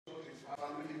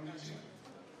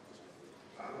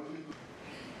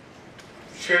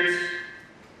appreciate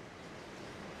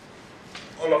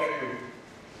all of you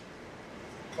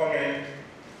coming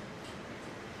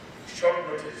short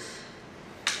notice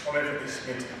coming to this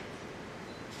meeting.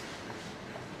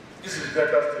 This is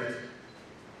Delta State.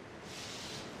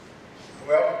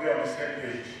 We have to be on the same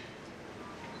page.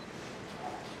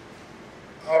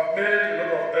 I've made a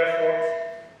lot of effort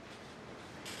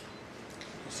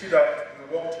to see that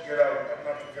we work together, we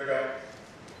partner together,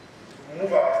 to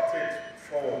move our state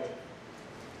forward.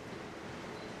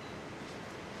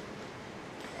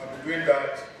 I'll be doing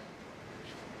that.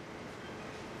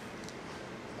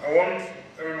 I want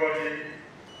everybody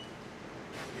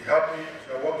to be happy as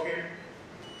you're working,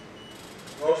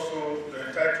 and also the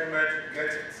entitlement to get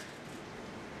it.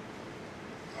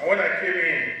 And when I came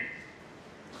in,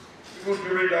 even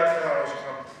during that time I was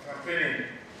campaigning,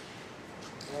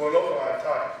 there were a lot of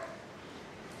attack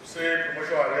to say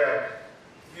promotion area,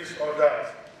 this or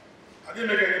that. I didn't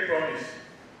make any promise.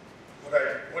 But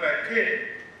when I came,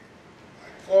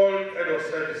 I called head of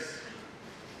service.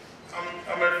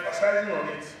 I'm emphasizing on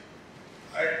it.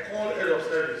 I called head of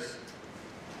service.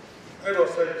 Head of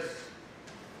service,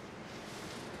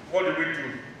 what do we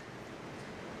do?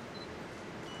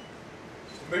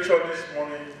 To make sure this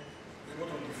money is able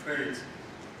to defray it.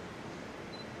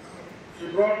 He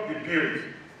brought the bill,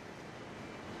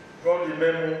 brought the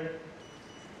memo,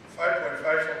 5.5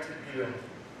 something billion.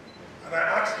 And I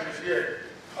asked him, here,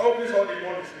 I hope this all the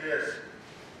money is yes.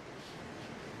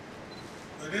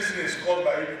 But this thing is caused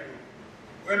by people.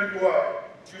 When people are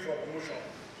due for promotion,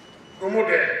 promote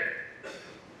them.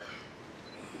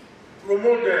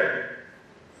 Promote them.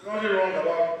 There's nothing wrong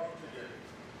about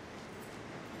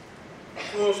it.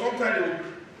 So sometimes they will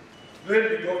blame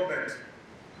the government.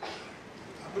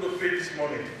 I'm going to pay this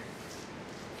money.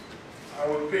 I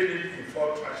will pay it in 4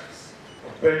 tranches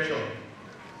of pension.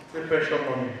 The pension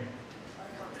money.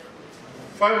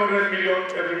 500 million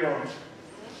every month.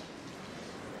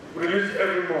 Released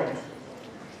every month.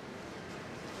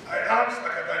 I asked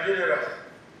Akata General,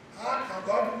 how can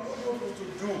God what are we supposed to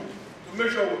do to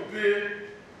make sure we pay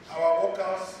our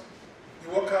workers, the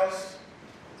workers,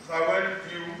 as I went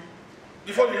due,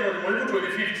 before the end of the month, even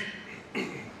 25th.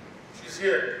 She's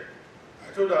here.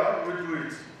 I told her, how do we do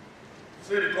it? She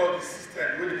said, because the system,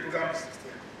 the way the program is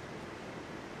system.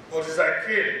 But since I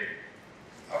came,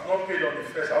 I've not paid on the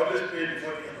first. I always pay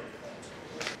before the end of the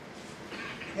month.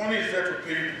 The money is there to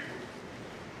pay people.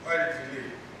 Why the delay?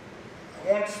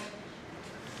 I want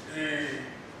the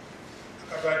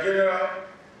Governor General,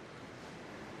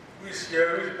 who is here,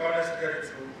 who is the Permanent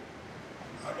Secretary,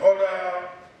 and other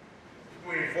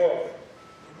people involved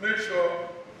to make sure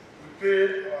we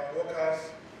pay our workers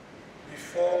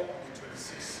before the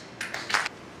 26th.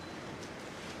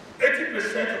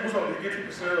 80%, most of the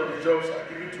 80% of the jobs are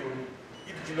given to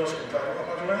indigenous contractors. I'm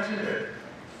patronizing them.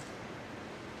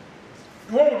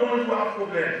 The one who don't even have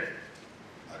problem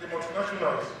are the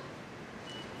multinationals.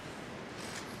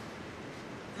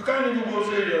 You can't even go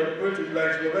say you're going to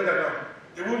like you're better now.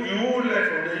 You will learn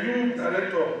from them. You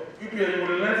director, you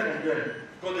will learn from them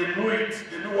because they know it.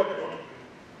 They know what they want to do.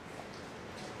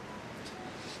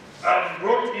 I've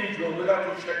brought in John Whether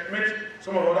to checkmate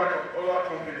some of other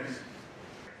companies.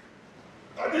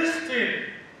 Now this thing,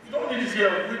 you don't need it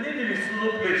here. We need it in a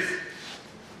solo place.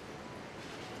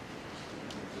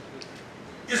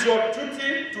 It's your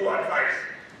duty to advise.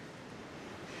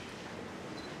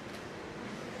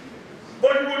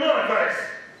 But you will not advise.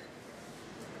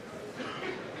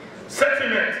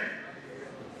 Settlement.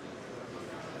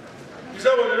 Is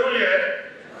that what